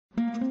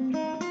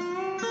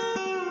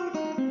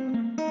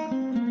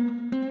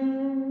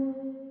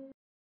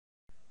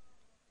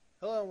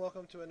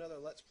welcome to another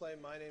Let's Play.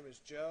 My name is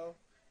Joe,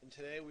 and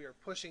today we are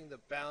pushing the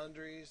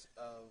boundaries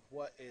of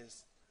what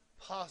is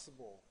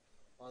possible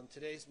on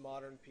today's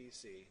modern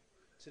PC.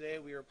 Today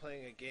we are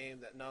playing a game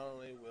that not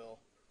only will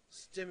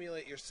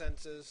stimulate your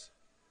senses,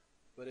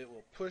 but it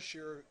will push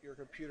your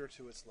computer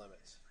to its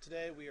limits.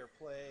 Today we are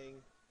playing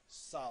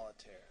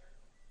Solitaire.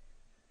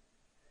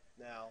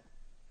 Now,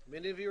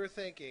 many of you are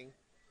thinking,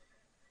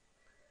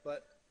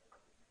 but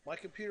my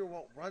computer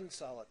won't run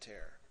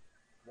Solitaire.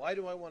 Why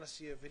do I want to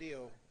see a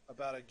video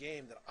about a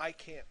game that I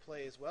can't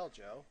play as well,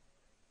 Joe?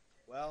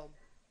 Well,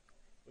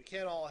 we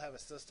can't all have a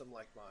system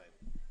like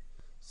mine.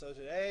 So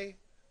today,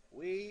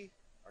 we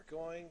are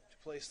going to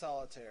play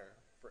Solitaire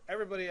for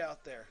everybody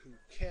out there who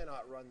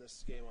cannot run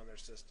this game on their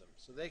system,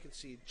 so they can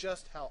see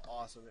just how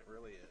awesome it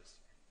really is.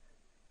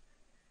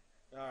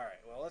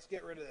 Alright, well, let's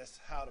get rid of this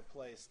how to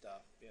play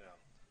stuff, you know.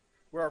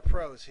 We're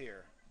pros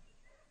here.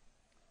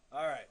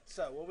 Alright,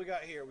 so what we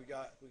got here, we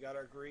got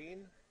our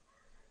green.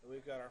 And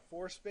we've got our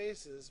 4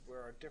 spaces where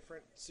our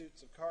different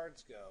suits of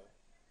cards go.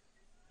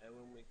 And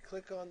when we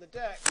click on the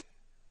deck,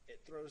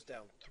 it throws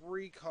down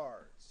 3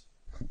 cards.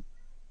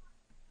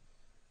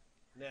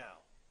 Now,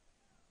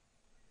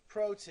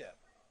 pro tip,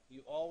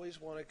 you always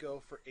want to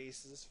go for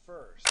aces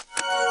first.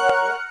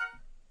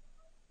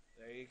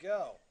 There you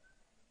go.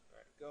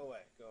 Alright, go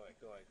away, go away,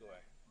 go away, go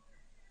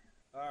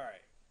away.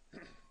 Alright.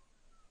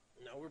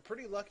 Now, we're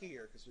pretty lucky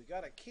here because we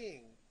got a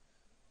king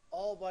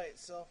all by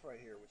itself right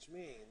here, which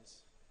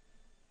means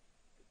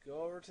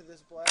go over to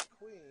this black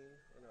queen.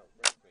 Oh, no,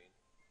 red queen.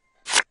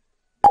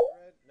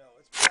 Red? No,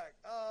 it's black.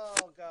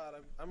 Oh, God,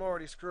 I'm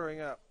already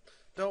screwing up.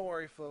 Don't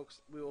worry,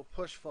 folks. We will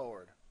push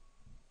forward.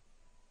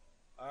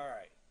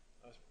 Alright.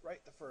 I was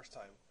right the first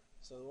time.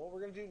 So what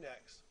we're going to do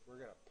next, we're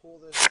going to pull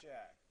this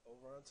jack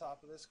over on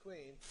top of this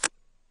queen.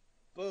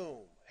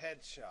 Boom.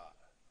 Headshot.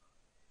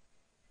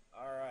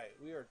 Alright.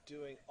 We are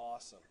doing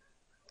awesome.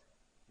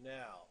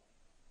 Now,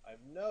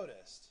 I've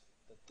noticed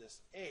that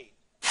this 8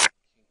 can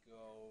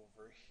go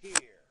over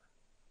here.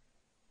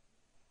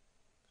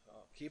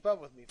 Oh, keep up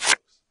with me,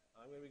 folks.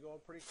 I'm going to be going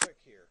pretty quick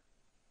here.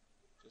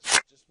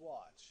 Just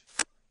watch.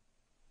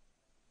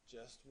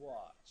 Just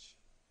watch.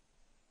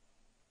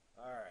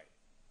 Alright.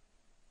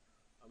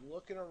 I'm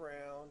looking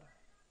around.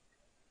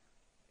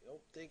 I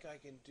don't think I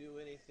can do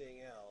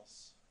anything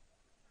else.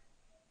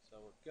 So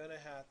we're going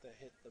to have to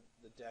hit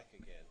the deck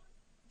again.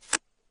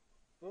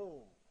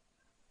 Boom.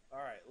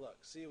 Alright, look.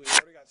 See, we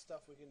already got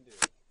stuff we can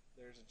do.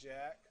 There's a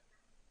jack.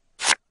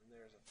 And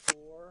there's a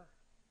 4.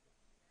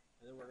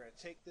 And then we're going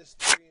to take this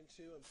 3 and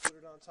 2 and put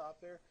it on top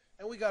there.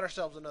 And we got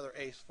ourselves another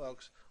ace,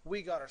 folks.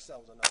 We got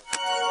ourselves another ace.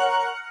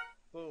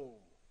 Boom.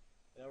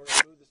 Now we're going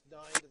to move this 9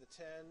 to the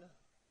 10.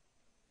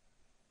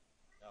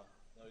 No,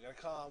 we got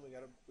to calm. We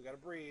got to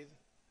breathe.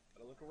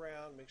 Got to look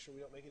around, make sure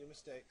we don't make any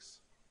mistakes.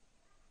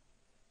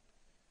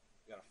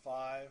 We got a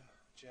 5,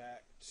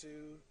 jack,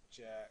 2,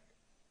 jack,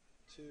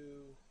 2,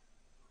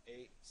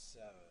 8,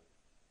 7.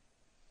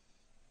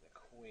 The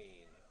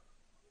queen.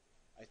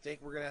 I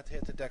think we're going to have to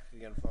hit the deck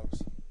again,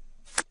 folks.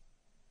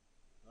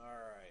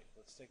 Alright,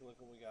 let's take a look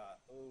at what we got.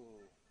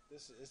 Ooh,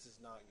 this is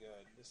not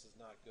good. This is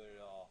not good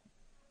at all.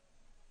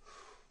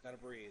 Gotta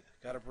breathe.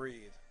 Gotta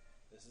breathe.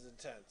 This is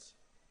intense.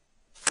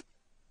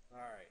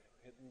 Alright,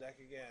 hitting deck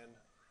again.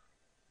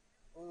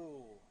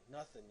 Ooh,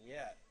 nothing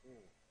yet.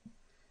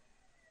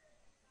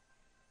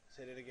 Let's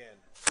hit it again.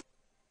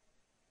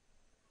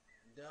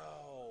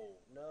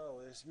 No,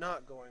 it's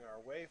not going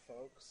our way,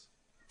 folks.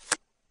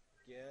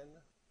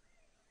 Again.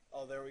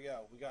 Oh, there we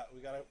go. We got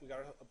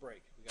a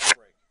break. We got a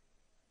break.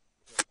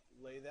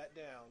 Lay that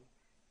down.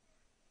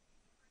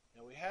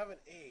 Now we have an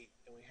 8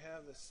 and we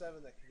have the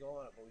 7 that can go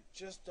on it, but we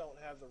just don't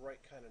have the right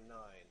kind of 9.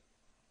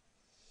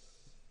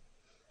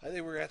 I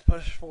think we're gonna have to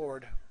push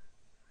forward.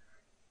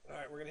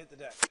 Alright, we're gonna hit the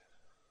deck.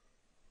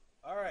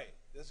 Alright,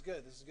 this is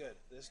good, this is good.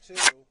 This 2, we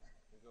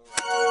go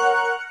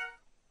right.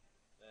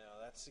 Now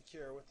that's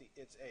secure with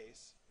its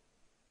ace.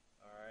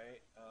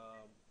 Alright,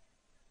 I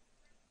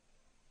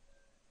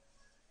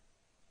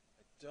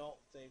don't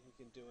think we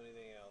can do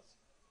anything else.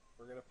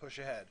 We're gonna push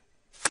ahead.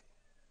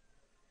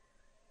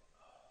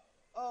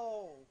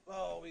 Oh,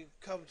 we've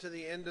come to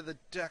the end of the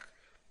deck.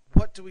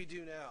 What do we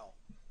do now?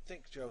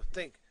 Think, Joe,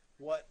 think.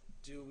 What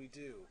do we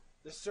do?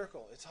 This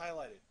circle, it's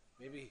highlighted.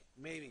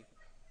 Maybe.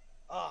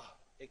 Ah,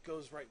 it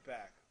goes right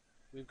back.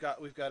 We've got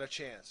a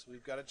chance.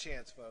 We've got a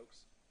chance,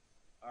 folks.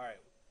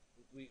 Alright.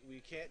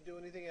 We can't do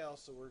anything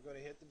else, so we're going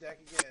to hit the deck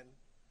again.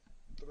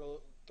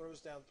 Throws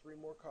down 3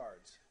 more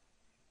cards.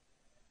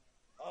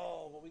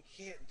 Oh, but we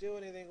can't do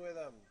anything with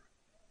them.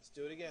 Let's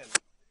do it again.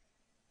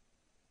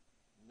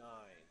 9.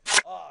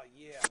 Oh,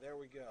 yeah, there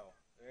we go.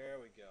 There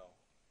we go.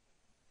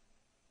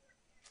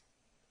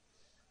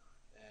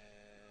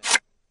 And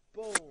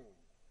boom.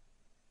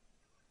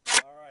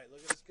 Alright,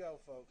 look at us go,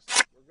 folks.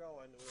 We're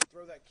going. We're going to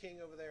throw that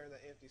king over there in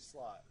that empty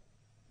slot.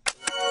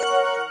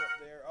 Up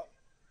there.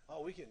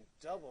 Oh, we can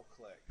double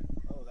click.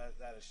 Oh,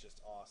 that is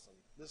just awesome.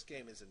 This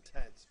game is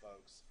intense,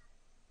 folks.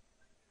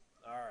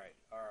 Alright.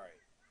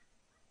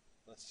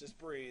 Let's just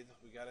breathe.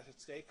 We got to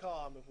stay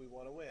calm if we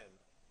want to win.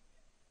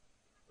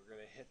 We're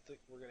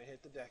we're gonna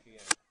hit the deck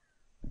again.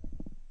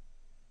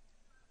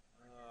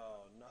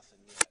 Oh, nothing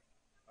yet.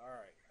 All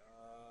right,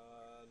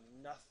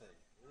 nothing.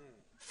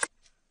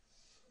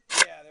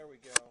 Yeah, there we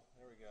go.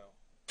 There we go.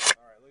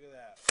 All right, look at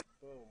that.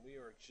 Boom, we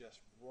are just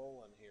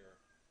rolling here.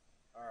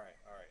 All right,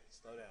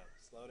 slow down,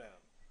 slow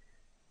down.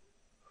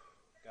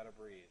 Gotta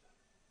breathe.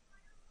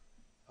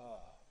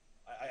 Oh,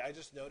 I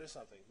just noticed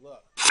something.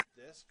 Look,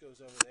 this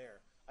goes over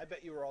there. I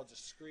bet you were all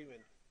just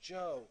screaming,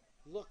 Joe,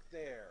 look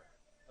there.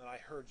 And I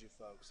heard you,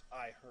 folks.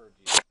 I heard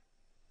you.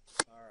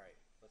 All right,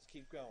 let's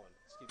keep going.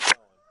 Let's keep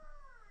going.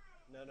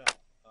 No.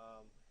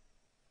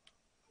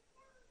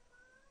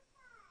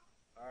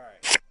 All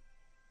right.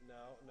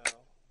 No.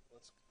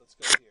 Let's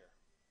go here.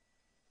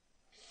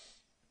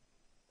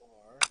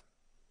 Or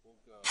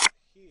we'll go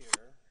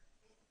here.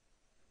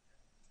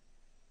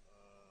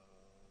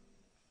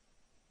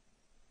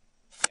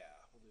 Yeah,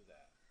 we'll do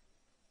that.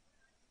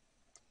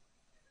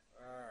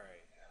 All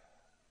right.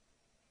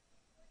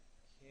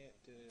 Can't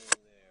do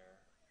anything there.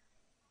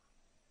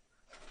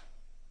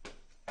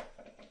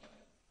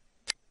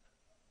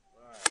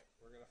 All right,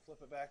 we're gonna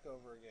flip it back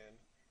over again.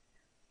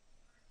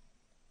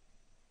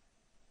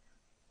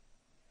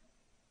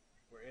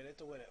 We're in it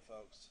to win it,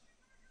 folks.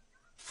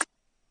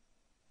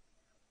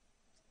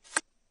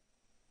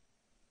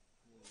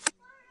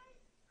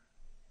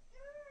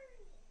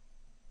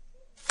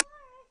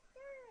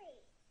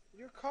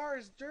 Your car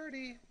is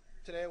dirty.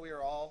 Today we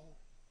are all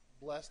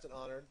blessed and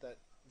honored that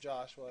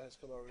Joshua has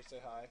come over to say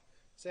hi.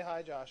 Say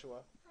hi,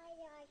 Joshua. Hi,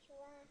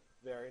 Joshua.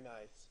 Very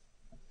nice.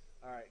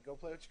 All right, go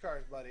play with your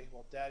cars, buddy,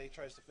 while Daddy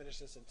tries to finish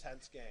this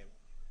intense game.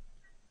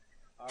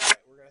 All right,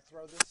 we're going to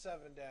throw this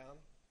 7 down,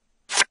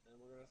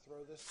 and we're going to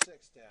throw this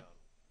 6 down.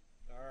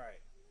 All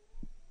right.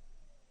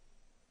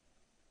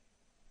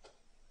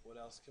 What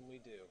else can we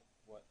do?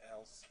 What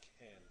else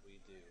can we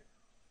do?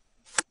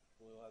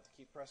 We'll have to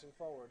keep pressing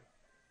forward.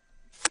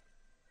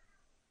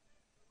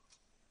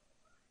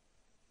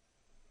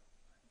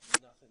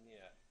 Nothing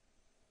yet.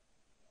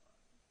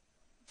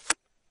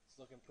 It's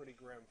looking pretty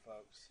grim,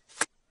 folks.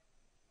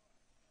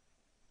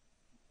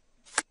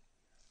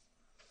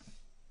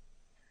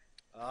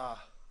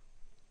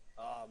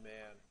 Oh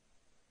man.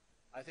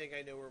 I think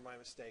I know where my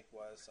mistake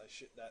was.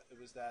 It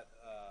was that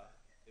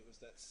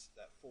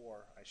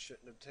 4. I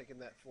shouldn't have taken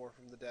that 4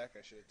 from the deck.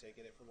 I should have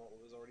taken it from what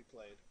was already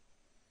played.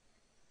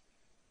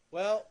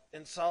 Well,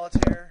 in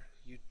Solitaire,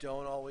 you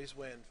don't always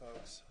win,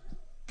 folks.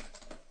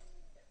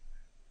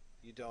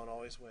 You don't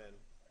always win.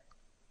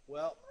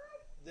 Well,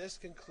 this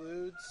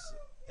concludes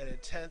an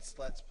intense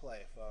Let's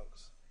Play,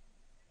 folks.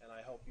 And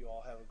I hope you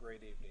all have a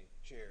great evening.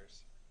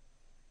 Cheers.